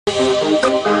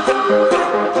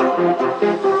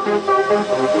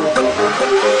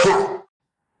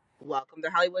Welcome to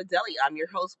Hollywood Deli. I'm your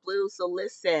host, Blue. So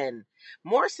listen,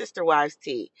 more Sister Wives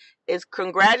tea. Is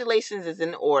congratulations is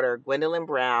in order. Gwendolyn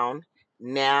Brown,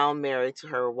 now married to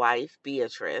her wife,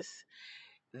 Beatrice.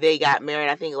 They got married,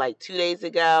 I think, like 2 days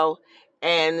ago.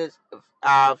 And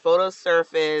photos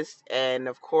surfaced. And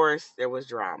of course, there was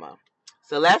drama.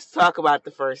 So let's talk about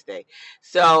the first day.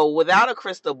 So without a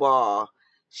crystal ball,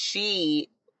 she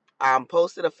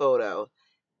posted a photo,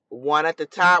 one at the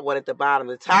top, one at the bottom.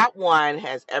 The top one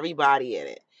has everybody in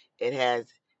it. It has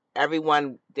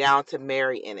everyone down to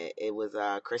Mary in it. It was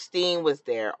Christine was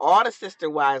there. All the sister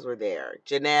wives were there.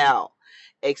 Janelle,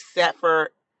 except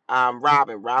for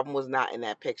Robin. Robin was not in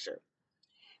that picture.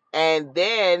 And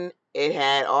then it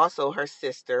had also her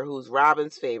sister, who's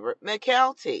Robin's favorite,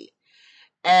 McKelty.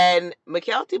 And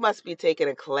McKelty must be taking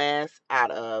a class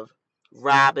out of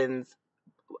Robin's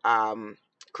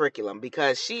curriculum,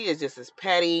 because she is just as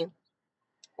petty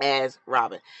as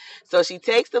Robin. So she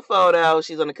takes the photo.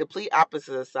 She's on the complete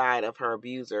opposite side of her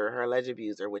abuser, her alleged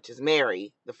abuser, which is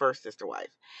Mary, the first sister wife.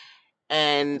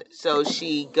 And so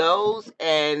she goes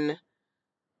and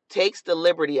takes the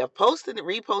liberty of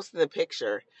reposting the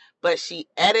picture, but she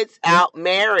edits out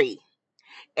Mary.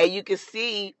 And you can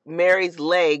see Mary's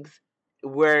legs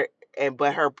but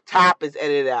her top is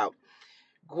edited out.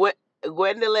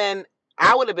 Gwendolyn,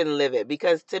 I would have been livid,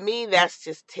 because to me, that's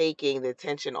just taking the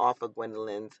attention off of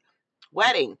Gwendolyn's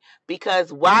wedding.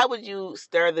 Because why would you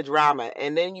stir the drama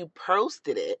and then you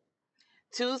posted it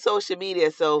to social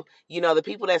media? So, the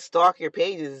people that stalk your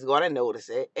pages is going to notice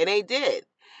it. And they did.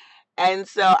 And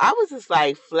so I was just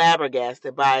like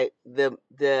flabbergasted by the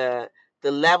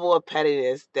level of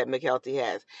pettiness that McKelty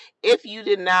has. If you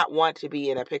did not want to be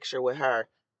in a picture with her,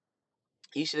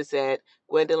 you should have said,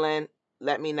 Gwendolyn,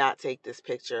 let me not take this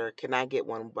picture. Can I get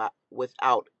one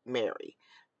without Mary?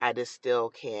 I just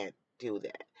still can't do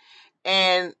that.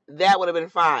 And that would have been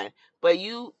fine. But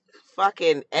you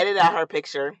fucking edit out her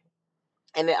picture.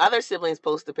 And the other siblings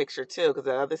post the picture too, because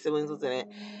the other siblings was in it.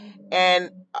 And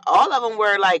all of them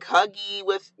were like huggy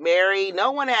with Mary.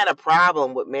 No one had a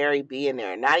problem with Mary being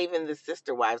there. Not even the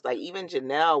sister wives. Like even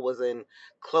Janelle was in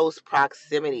close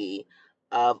proximity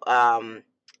of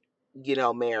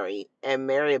Mary. And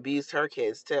Mary abused her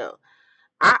kids too.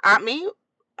 I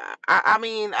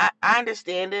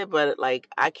understand it, but like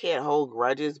I can't hold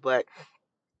grudges, but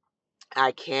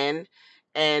I can.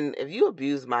 And if you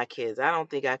abuse my kids, I don't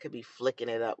think I could be flicking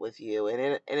it up with you.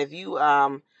 And if you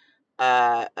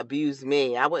abuse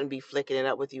me, I wouldn't be flicking it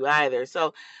up with you either.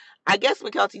 So I guess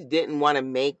McKelty didn't want to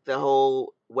make the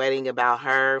whole wedding about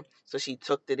her, so she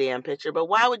took the damn picture. But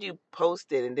why would you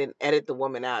post it and then edit the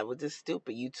woman out? It was just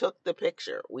stupid. You took the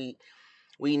picture. We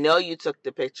know you took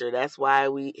the picture. That's why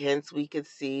we could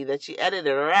see that she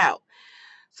edited her out.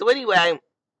 So anyway,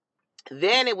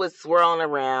 then it was swirling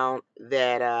around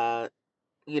that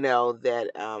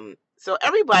so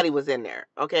everybody was in there.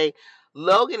 Okay.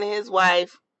 Logan and his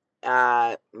wife,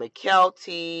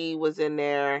 McKelty was in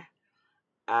there.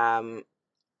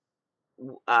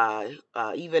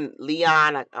 Even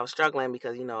Leon, I was struggling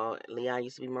because Leon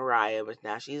used to be Mariah, but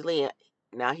now she's Leon.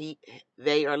 Now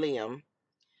they are Liam.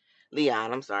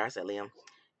 Leon, I'm sorry, I said Liam.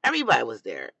 Everybody was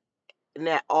there.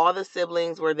 Now all the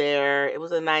siblings were there. It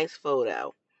was a nice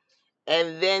photo.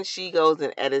 And then she goes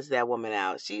and edits that woman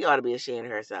out. She ought to be ashamed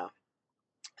of herself.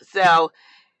 So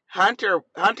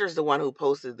Hunter's the one who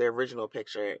posted the original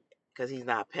picture because he's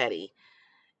not petty.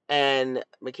 And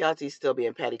McKelty's still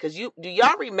being petty. Because do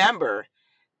y'all remember,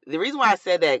 the reason why I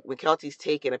said that McKelty's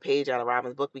taking a page out of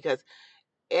Robin's book, because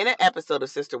in an episode of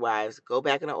Sister Wives, go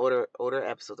back in the older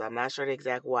episodes, I'm not sure the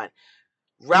exact one,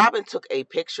 Robin took a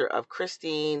picture of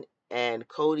Christine and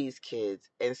Cody's kids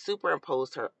and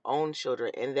superimposed her own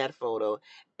children in that photo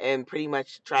and pretty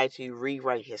much tried to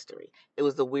rewrite history. It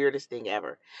was the weirdest thing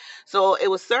ever. So it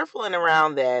was circling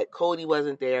around that Cody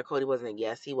wasn't there. Cody wasn't.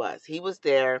 Yes, he was. He was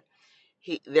there.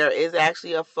 There is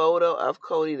actually a photo of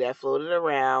Cody that floated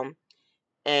around,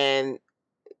 and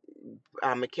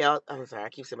I'm sorry, I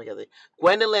keep saying McKelty.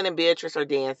 Gwendolyn and Beatrice are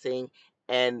dancing,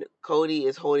 and Cody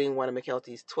is holding one of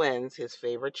McKelty's twins, his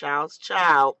favorite child's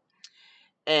child,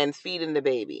 and feeding the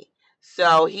baby.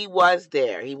 So he was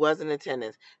there. He was in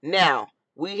attendance. Now,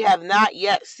 we have not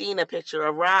yet seen a picture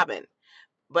of Robin,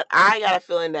 but I got a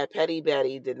feeling that Petty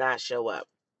Betty did not show up.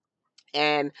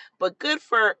 But good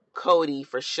for Cody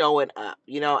for showing up.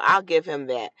 I'll give him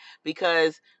that,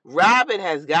 because Robin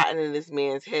has gotten in this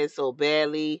man's head so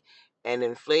badly and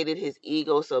inflated his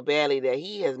ego so badly that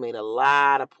he has made a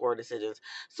lot of poor decisions.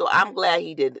 So I'm glad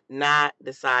he did not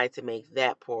decide to make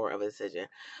that poor of a decision.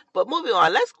 But moving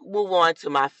on, let's move on to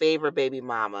my favorite baby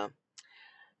mama,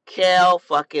 Kail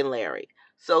fucking Larry.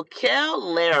 So Kail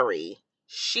Larry,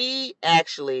 she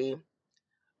actually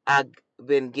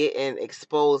been getting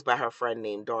exposed by her friend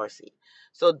named Darcy.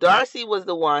 So Darcy was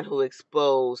the one who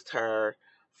exposed her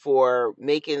for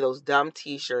making those dumb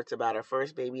T-shirts about her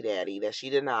first baby daddy that she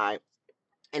denied,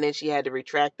 and then she had to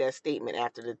retract that statement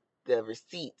after the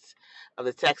receipts of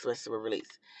the text messages were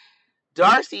released.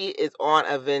 Darcy is on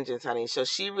a vengeance, honey. So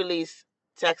she released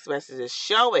text messages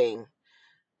showing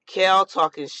Kail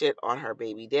talking shit on her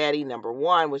baby daddy, number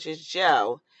one, which is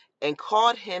Joe, and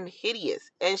called him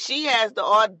hideous. And she has the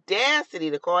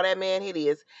audacity to call that man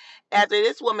hideous after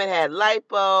this woman had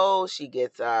lipo. She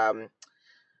gets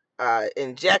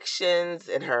injections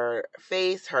in her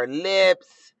face, her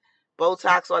lips,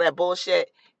 Botox, all that bullshit.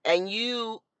 And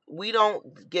we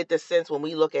don't get the sense when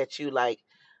we look at you like,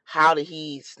 how did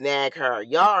he snag her?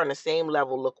 Y'all are on the same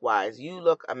level look wise. You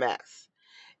look a mess.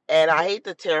 And I hate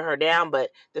to tear her down,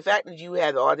 but the fact that you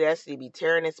had the audacity to be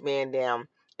tearing this man down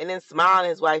and then smiling in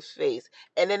his wife's face.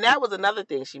 And then that was another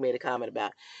thing she made a comment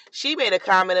about. She made a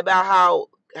comment about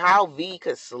how V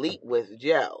could sleep with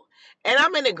Joe. And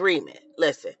I'm in agreement.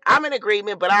 Listen, I'm in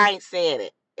agreement, but I ain't saying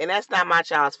it. And that's not my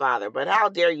child's father. But how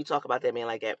dare you talk about that man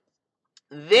like that?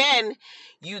 Then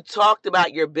you talked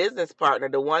about your business partner,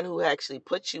 the one who actually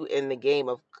put you in the game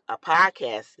of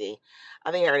podcasting.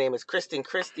 I think her name is Kristen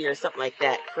Christie or something like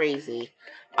that. Crazy.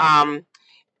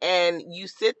 And you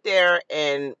sit there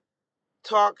and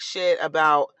talk shit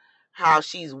about how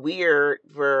she's weird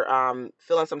for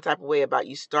feeling some type of way about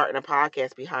you starting a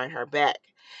podcast behind her back,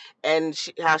 and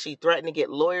how she threatened to get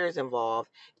lawyers involved,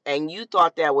 and you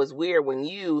thought that was weird when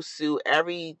you sue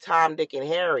every Tom, Dick, and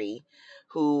Harry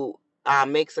who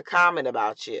makes a comment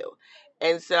about you.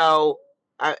 And so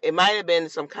it might have been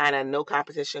some kind of no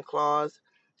competition clause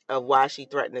of why she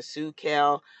threatened to sue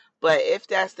Kail. But if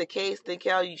that's the case, then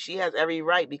Kail, she has every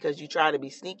right because you try to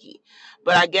be sneaky.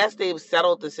 But I guess they've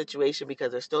settled the situation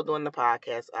because they're still doing the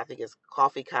podcast. I think it's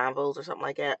Coffee Convos or something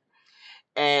like that.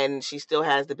 And she still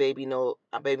has the Baby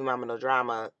Mama No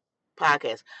Drama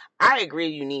podcast. I agree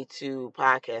you need to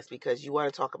podcast because you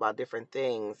want to talk about different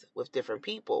things with different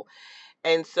people.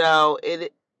 And so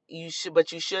you should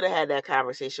have had that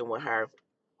conversation with her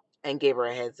and gave her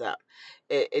a heads up.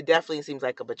 It definitely seems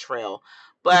like a betrayal.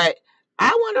 But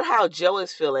I wonder how Joe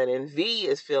is feeling and V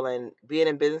is feeling being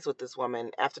in business with this woman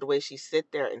after the way she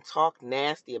sit there and talk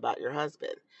nasty about your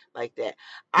husband like that.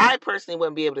 I personally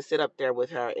wouldn't be able to sit up there with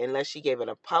her unless she gave it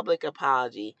a public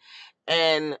apology.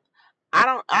 And I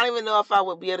don't even know if I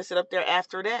would be able to sit up there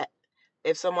after that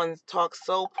if someone talks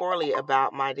so poorly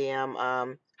about my damn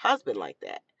husband like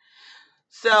that.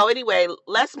 So anyway,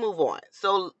 let's move on.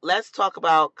 So let's talk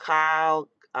about Colin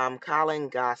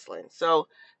Gosselin. So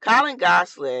Colin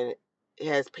Gosselin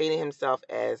has painted himself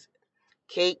as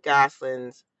Kate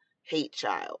Gosselin's hate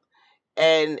child,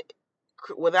 and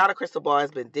without a crystal ball,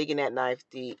 has been digging that knife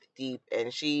deep,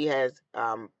 and she has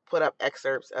put up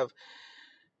excerpts of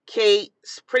Kate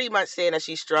pretty much saying that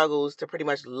she struggles to pretty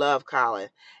much love Colin.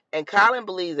 And Colin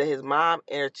believes that his mom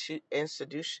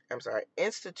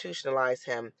institutionalized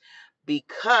him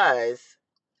because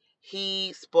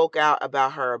he spoke out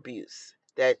about her abuse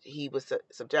that he was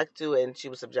subject to, and she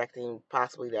was subjecting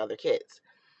possibly the other kids.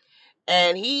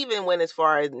 And he even went as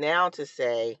far as now to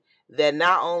say that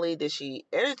not only did she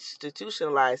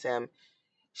institutionalize him,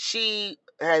 she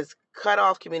has cut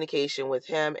off communication with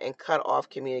him and cut off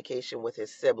communication with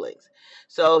his siblings.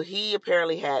 So he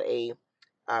apparently had a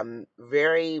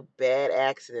very bad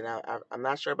accident. I'm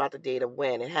not sure about the date of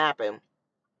when it happened.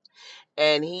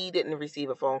 And he didn't receive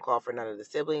a phone call for none of the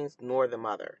siblings nor the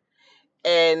mother.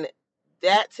 And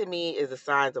that to me is the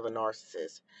signs of a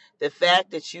narcissist. The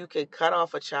fact that you can cut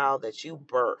off a child that you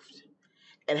birthed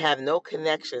and have no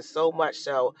connection, so much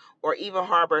so, or even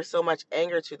harbor so much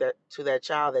anger to that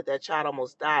child that child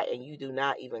almost died, and you do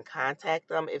not even contact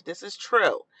them. If this is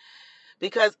true,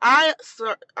 because I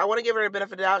want to give her a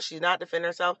benefit of the doubt. She's not defending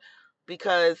herself,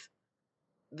 because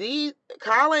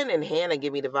Colin and Hannah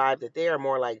give me the vibe that they are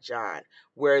more like John,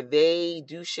 where they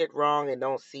do shit wrong and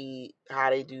don't see how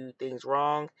they do things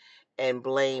wrong and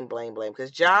blame. Because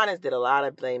John has did a lot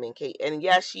of blaming Kate. And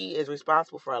yes, she is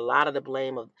responsible for a lot of the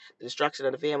blame of the destruction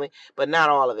of the family, but not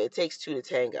all of it. It takes two to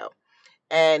tango.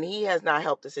 And he has not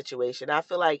helped the situation. I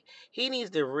feel like he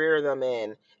needs to rear them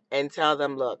in and tell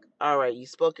them, look, all right, you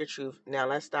spoke your truth. Now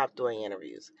let's stop doing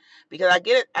interviews. Because I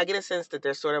get a sense that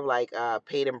they're sort of like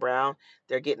Peyton Brown.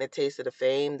 They're getting a taste of the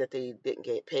fame that they didn't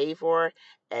get paid for.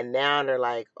 And now they're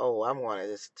like, oh, I want to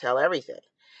just tell everything.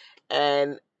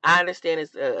 And I understand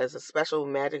it's a special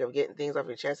magic of getting things off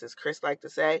your chest, as Chris like to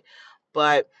say.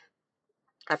 But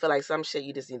I feel like some shit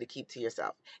you just need to keep to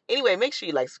yourself. Anyway, make sure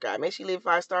you like, subscribe. Make sure you leave a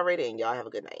 5-star rating. And y'all have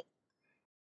a good night.